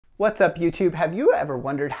What's up YouTube? Have you ever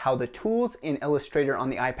wondered how the tools in Illustrator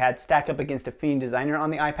on the iPad stack up against Affinity Designer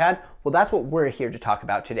on the iPad? Well, that's what we're here to talk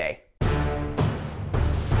about today.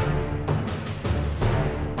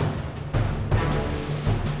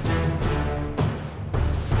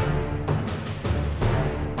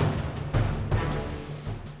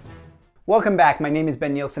 Welcome back. My name is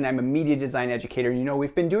Ben Nielsen. I'm a media design educator. You know,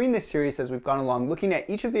 we've been doing this series as we've gone along, looking at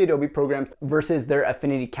each of the Adobe programs versus their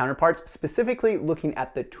Affinity counterparts, specifically looking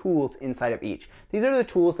at the tools inside of each. These are the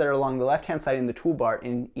tools that are along the left-hand side in the toolbar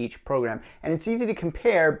in each program. And it's easy to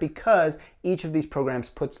compare because each of these programs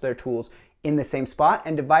puts their tools in the same spot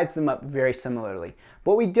and divides them up very similarly.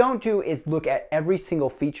 What we don't do is look at every single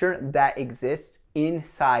feature that exists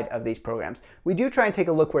inside of these programs. We do try and take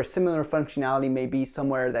a look where similar functionality may be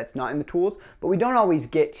somewhere that's not in the tools, but we don't always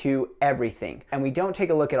get to everything. And we don't take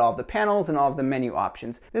a look at all of the panels and all of the menu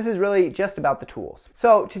options. This is really just about the tools.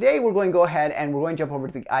 So today we're going to go ahead and we're going to jump over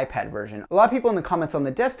to the iPad version. A lot of people in the comments on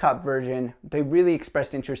the desktop version, they really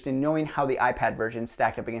expressed interest in knowing how the iPad version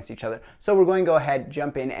stacked up against each other. So we're going to go ahead,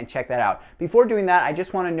 jump in and check that out. Before doing that, I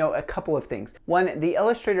just want to note a couple of things. One, the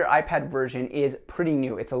Illustrator iPad version is pretty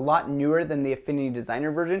new. It's a lot newer than the Affinity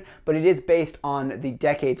Designer version, but it is based on the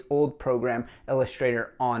decades old program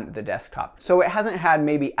Illustrator on the desktop. So it hasn't had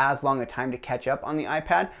maybe as long a time to catch up on the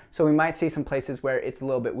iPad, so we might see some places where it's a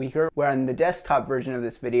little bit weaker, where on the desktop version of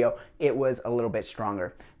this video, it was a little bit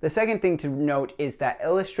stronger. The second thing to note is that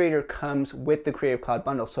Illustrator comes with the Creative Cloud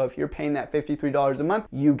bundle. So if you're paying that $53 a month,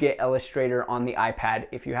 you get Illustrator on the iPad.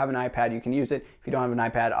 If you have an iPad, you can use it. If you don't have an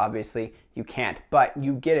iPad, obviously you can't, but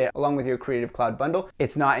you get it along with your Creative Cloud bundle.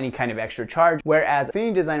 It's not any kind of extra charge, whereas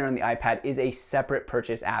Affinity Designer on the iPad is a separate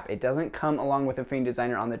purchase app. It doesn't come along with Affinity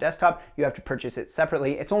Designer on the desktop. You have to purchase it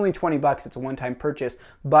separately. It's only 20 bucks. It's a one-time purchase,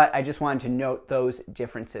 but I just wanted to note those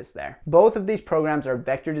differences there. Both of these programs are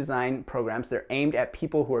vector design programs. They're aimed at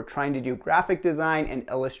people who are trying to do graphic design and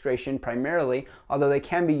illustration primarily, although they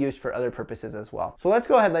can be used for other purposes as well. So let's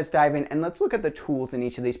go ahead, let's dive in, and let's look at the tools in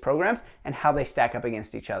each of these programs and how they stack up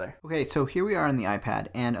against each other. Okay, so here we are on the iPad,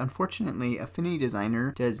 and unfortunately Affinity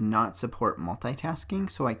Designer does not support multitasking,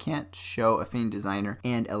 so I can't show Affinity Designer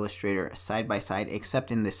and Illustrator side by side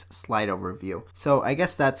except in this slide overview. So I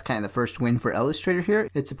guess that's kind of the first win for Illustrator here.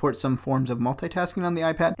 It supports some forms of multitasking on the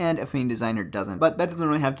iPad, and Affinity Designer doesn't. But that doesn't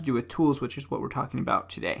really have to do with tools, which is what we're talking about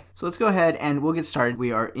today. So let's go ahead and we'll get started.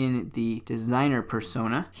 We are in the designer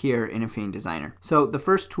persona here in Affinity Designer. So the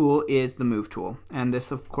first tool is the Move tool, and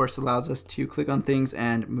this of course allows us to click on things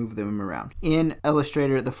and move them around. In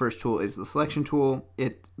Illustrator, the first tool is the selection tool.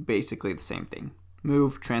 It's basically the same thing.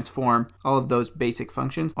 Move, transform, all of those basic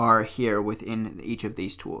functions are here within each of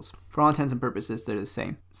these tools. For all intents and purposes, they're the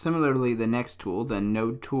same. Similarly, the next tool, the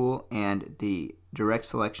Node tool and the Direct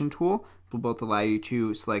Selection tool, will both allow you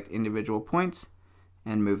to select individual points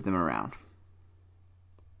and move them around.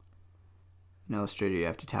 In Illustrator, you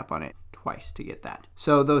have to tap on it twice to get that.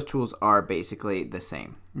 So those tools are basically the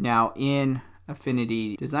same. Now in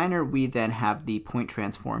Affinity Designer, we then have the Point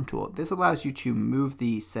Transform tool. This allows you to move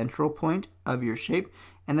the central point of your shape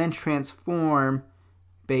and then transform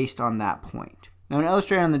based on that point. Now in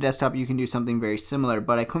Illustrator on the desktop, you can do something very similar,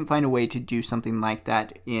 but I couldn't find a way to do something like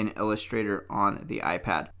that in Illustrator on the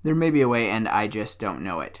iPad. There may be a way and I just don't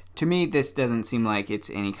know it. To me, this doesn't seem like it's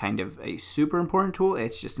any kind of a super important tool.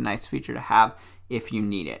 It's just a nice feature to have if you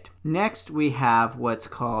need it. Next, we have what's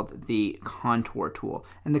called the Contour tool.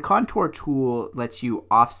 And the Contour tool lets you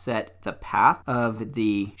offset the path of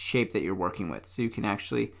the shape that you're working with. So you can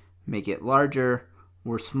actually make it larger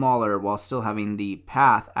or smaller while still having the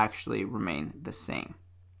path actually remain the same.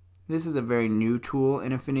 This is a very new tool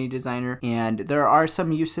in Affinity Designer, and there are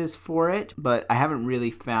some uses for it, but I haven't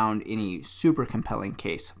really found any super compelling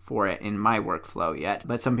case for it in my workflow yet,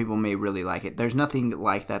 but some people may really like it. There's nothing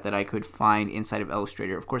like that that I could find inside of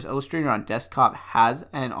Illustrator. Of course, Illustrator on desktop has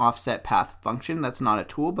an offset path function. That's not a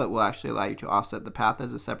tool, but will actually allow you to offset the path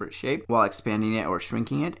as a separate shape while expanding it or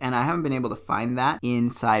shrinking it, and I haven't been able to find that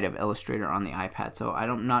inside of Illustrator on the iPad, so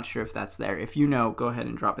I'm not sure if that's there. If you know, go ahead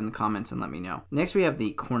and drop in the comments and let me know. Next, we have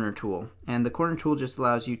the Corner tool, and the Corner tool just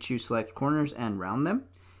allows you to select corners and round them.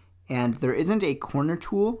 And there isn't a corner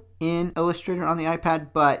tool in Illustrator on the iPad,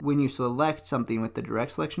 but when you select something with the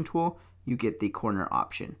Direct Selection tool, you get the corner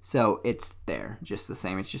option. So it's there just the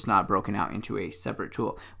same. It's just not broken out into a separate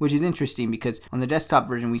tool, which is interesting because on the desktop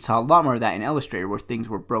version, we saw a lot more of that in Illustrator where things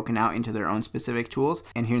were broken out into their own specific tools.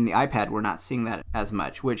 And here in the iPad, we're not seeing that as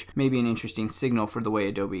much, which may be an interesting signal for the way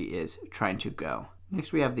Adobe is trying to go.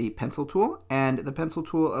 Next, we have the Pencil tool, and the Pencil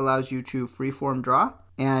tool allows you to freeform draw,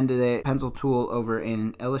 and the Pencil tool over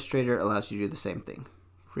in Illustrator allows you to do the same thing,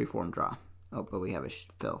 freeform draw. Oh, but we have a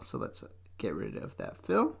fill, so let's get rid of that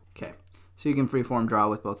fill. Okay. So you can freeform draw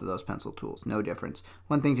with both of those pencil tools, no difference.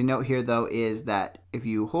 One thing to note here though is that if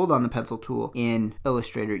you hold on the pencil tool in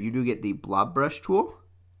Illustrator, you do get the blob brush tool.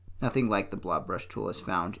 Nothing like the blob brush tool is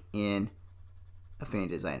found in Affinity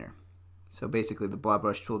Designer. So basically the blob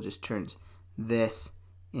brush tool just turns this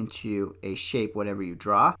into a shape, whatever you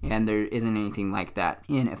draw, and there isn't anything like that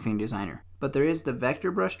in Affinity Designer. But there is the vector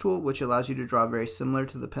brush tool, which allows you to draw very similar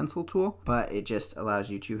to the pencil tool, but it just allows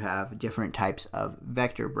you to have different types of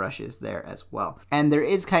vector brushes there as well. And there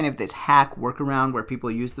is kind of this hack workaround where people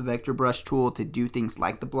use the vector brush tool to do things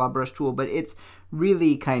like the blob brush tool, but it's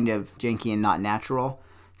really kind of janky and not natural.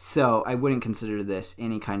 So I wouldn't consider this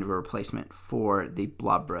any kind of a replacement for the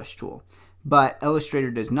blob brush tool. But Illustrator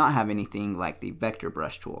does not have anything like the vector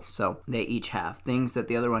brush tool, so they each have things that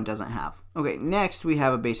the other one doesn't have. Okay, next we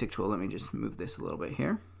have a basic tool. Let me just move this a little bit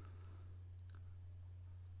here.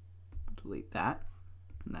 Delete that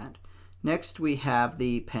and that. Next we have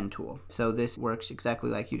the pen tool. So this works exactly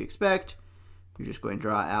like you'd expect. You're just going to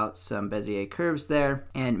draw out some Bezier curves there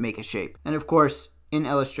and make a shape. And of course, in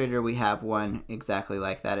Illustrator we have one exactly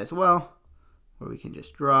like that as well, where we can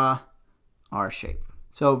just draw our shape.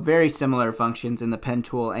 So very similar functions in the pen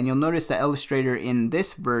tool, and you'll notice that Illustrator in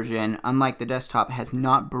this version, unlike the desktop, has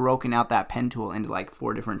not broken out that pen tool into like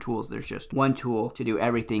 4 different tools. There's just one tool to do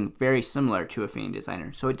everything, very similar to Affinity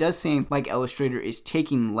Designer. So it does seem like Illustrator is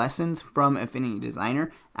taking lessons from Affinity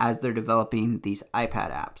Designer as they're developing these iPad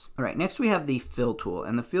apps. All right, next we have the fill tool,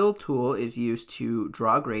 and the fill tool is used to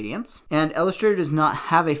draw gradients. And Illustrator does not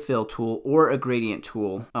have a fill tool or a gradient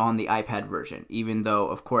tool on the iPad version, even though,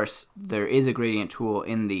 of course, there is a gradient tool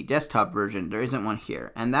in the desktop version. There isn't one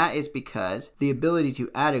here, and that is because the ability to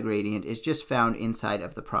add a gradient is just found inside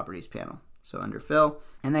of the Properties panel. So under Fill,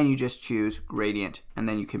 and then you just choose Gradient, and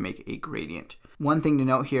then you can make a gradient. One thing to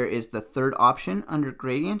note here is the third option under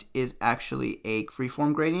gradient is actually a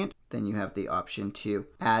freeform gradient. Then you have the option to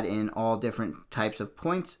add in all different types of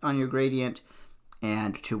points on your gradient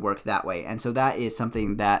and to work that way. And so that is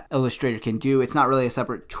something that Illustrator can do. It's not really a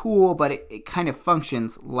separate tool, but it kind of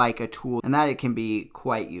functions like a tool, and that it can be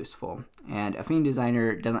quite useful. And Affinity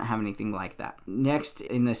Designer doesn't have anything like that. Next,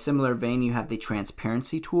 in the similar vein, you have the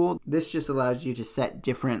transparency tool. This just allows you to set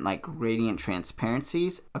different like gradient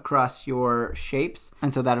transparencies across your shapes.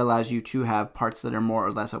 And so that allows you to have parts that are more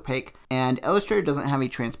or less opaque. And Illustrator doesn't have a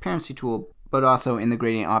transparency tool, but also in the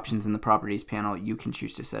gradient options in the properties panel, you can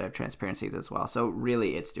choose to set up transparencies as well. So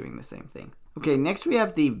really it's doing the same thing. Okay, next we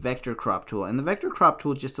have the vector crop tool. And the vector crop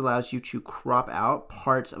tool just allows you to crop out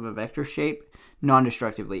parts of a vector shape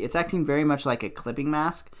non-destructively. It's acting very much like a clipping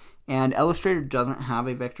mask, and Illustrator doesn't have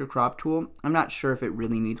a vector crop tool. I'm not sure if it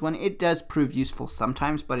really needs one. It does prove useful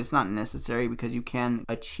sometimes, but it's not necessary because you can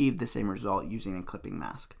achieve the same result using a clipping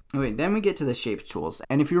mask. Okay, then we get to the shape tools.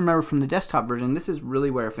 And if you remember from the desktop version, this is really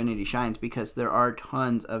where Affinity shines because there are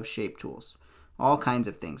tons of shape tools. All kinds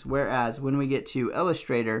of things. Whereas when we get to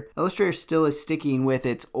Illustrator, Illustrator still is sticking with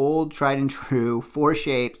its old tried and true 4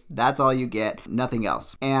 shapes. That's all you get, nothing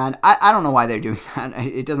else. And I don't know why they're doing that.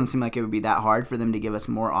 It doesn't seem like it would be that hard for them to give us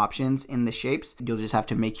more options in the shapes. You'll just have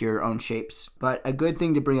to make your own shapes. But a good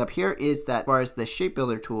thing to bring up here is that as far as the shape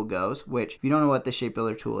builder tool goes, which if you don't know what the shape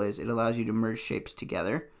builder tool is, it allows you to merge shapes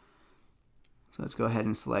together. So let's go ahead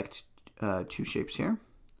and select 2 shapes here.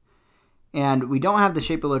 And we don't have the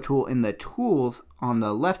shape builder tool in the tools on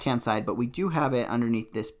the left hand side, but we do have it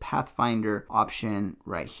underneath this Pathfinder option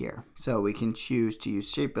right here. So we can choose to use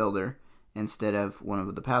shape builder instead of one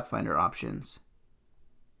of the Pathfinder options.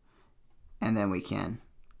 And then we can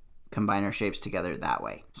combine our shapes together that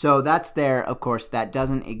way. So that's there. Of course, that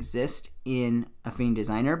doesn't exist in Affinity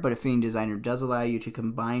Designer, but Affinity Designer does allow you to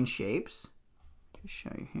combine shapes. Just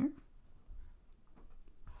show you here.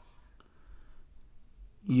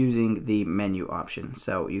 Using the menu option.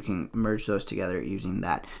 So you can merge those together using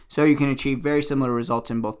that. So you can achieve very similar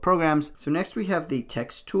results in both programs. So next we have the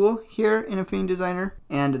text tool here in Affinity Designer.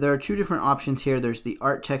 And there are 2 different options here. There's the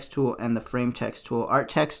art text tool and the frame text tool. Art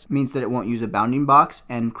text means that it won't use a bounding box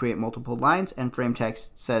and create multiple lines. And frame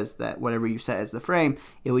text says that whatever you set as the frame,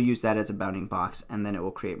 it will use that as a bounding box and then it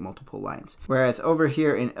will create multiple lines. Whereas over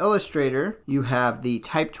here in Illustrator, you have the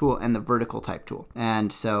type tool and the vertical type tool.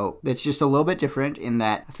 And so it's just a little bit different in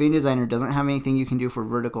that Affinity Designer doesn't have anything you can do for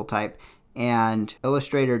vertical type, and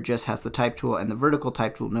Illustrator just has the type tool and the vertical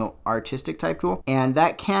type tool, no artistic type tool. And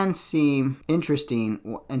that can seem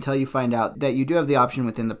interesting until you find out that you do have the option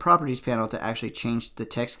within the properties panel to actually change the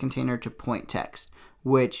text container to point text,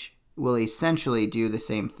 which will essentially do the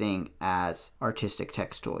same thing as artistic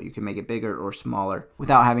text tool. You can make it bigger or smaller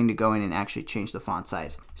without having to go in and actually change the font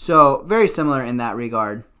size. So very similar in that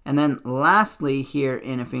regard. And then lastly, here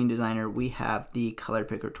in Affinity Designer, we have the color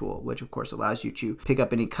picker tool, which of course allows you to pick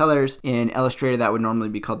up any colors. In Illustrator, that would normally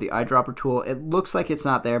be called the eyedropper tool. It looks like it's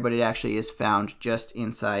not there, but it actually is found just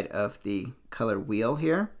inside of the color wheel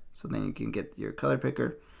here. So then you can get your color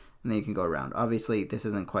picker and then you can go around. Obviously, this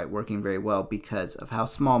isn't quite working very well because of how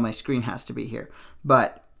small my screen has to be here,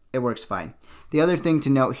 but it works fine. The other thing to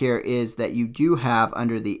note here is that you do have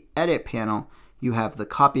under the edit panel, you have the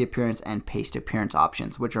copy appearance and paste appearance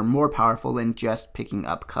options, which are more powerful than just picking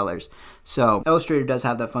up colors. So Illustrator does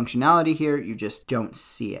have that functionality here, you just don't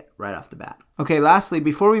see it right off the bat. Okay, lastly,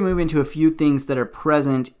 before we move into a few things that are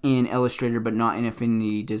present in Illustrator but not in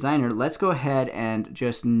Affinity Designer, let's go ahead and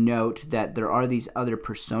just note that there are these other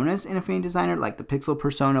personas in Affinity Designer, like the pixel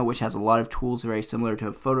persona, which has a lot of tools very similar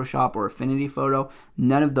to Photoshop or Affinity Photo.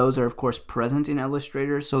 None of those are, of course, present in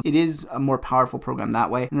Illustrator, so it is a more powerful program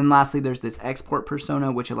that way. And then lastly, there's this export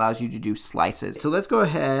persona, which allows you to do slices. So let's go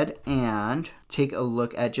ahead and take a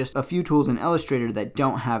look at just a few tools in Illustrator that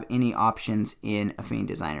don't have any options in Affinity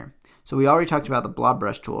Designer. So we already talked about the blob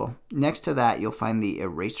brush tool. Next to that, you'll find the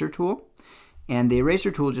eraser tool. And the eraser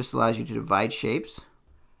tool just allows you to divide shapes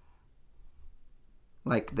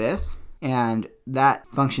like this. And that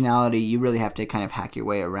functionality, you really have to kind of hack your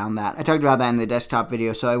way around that. I talked about that in the desktop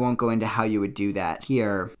video, so I won't go into how you would do that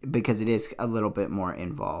here because it is a little bit more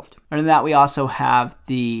involved. Under that, we also have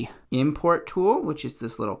the import tool, which is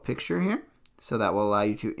this little picture here. So that will allow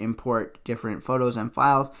you to import different photos and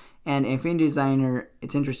files. And in Affinity Designer,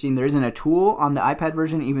 it's interesting, there isn't a tool on the iPad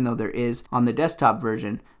version, even though there is on the desktop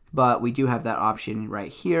version, but we do have that option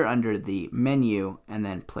right here under the menu and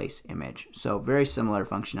then place image. So very similar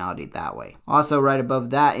functionality that way. Also right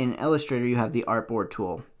above that in Illustrator, you have the artboard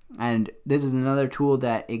tool. And this is another tool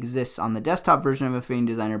that exists on the desktop version of Affinity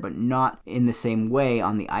Designer, but not in the same way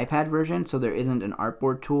on the iPad version. So there isn't an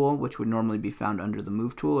artboard tool, which would normally be found under the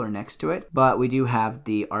Move tool or next to it. But we do have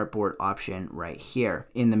the artboard option right here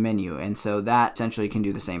in the menu. And so that essentially can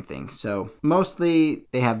do the same thing. So mostly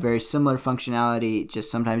they have very similar functionality,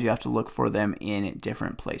 just sometimes you have to look for them in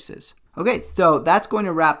different places. Okay, so that's going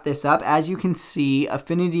to wrap this up. As you can see,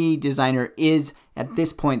 Affinity Designer is at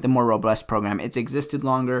this point the more robust program. It's existed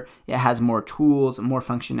longer, it has more tools, more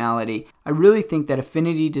functionality. I really think that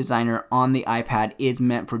Affinity Designer on the iPad is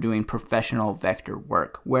meant for doing professional vector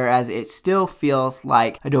work, whereas it still feels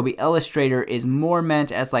like Adobe Illustrator is more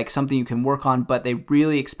meant as like something you can work on, but they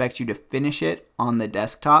really expect you to finish it on the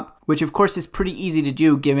desktop, which of course is pretty easy to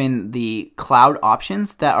do given the cloud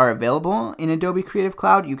options that are available in Adobe Creative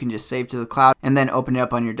Cloud. You can just save to the cloud and then open it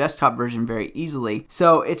up on your desktop version very easily.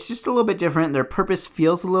 So it's just a little bit different. Their purpose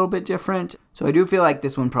feels a little bit different. So I do feel like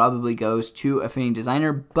this one probably goes to Affinity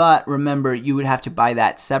Designer, but remember, you would have to buy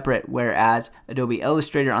that separate, whereas Adobe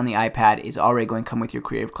Illustrator on the iPad is already going to come with your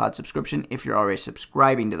Creative Cloud subscription if you're already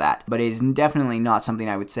subscribing to that. But it is definitely not something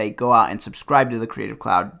I would say go out and subscribe to the Creative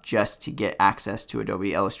Cloud just to get access to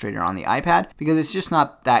Adobe Illustrator on the iPad, because it's just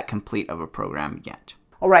not that complete of a program yet.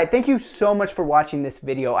 Alright, thank you so much for watching this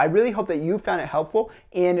video. I really hope that you found it helpful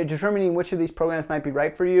in determining which of these programs might be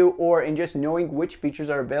right for you, or in just knowing which features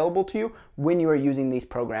are available to you when you are using these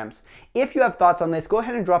programs. If you have thoughts on this, go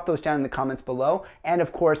ahead and drop those down in the comments below, and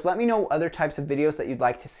of course, let me know other types of videos that you'd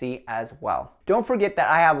like to see as well. Don't forget that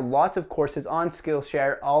I have lots of courses on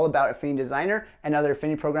Skillshare all about Affinity Designer and other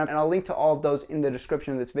Affinity programs, and I'll link to all of those in the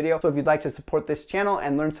description of this video. So if you'd like to support this channel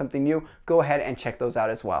and learn something new, go ahead and check those out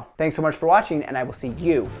as well. Thanks so much for watching, and I will see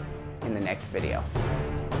you in the next video.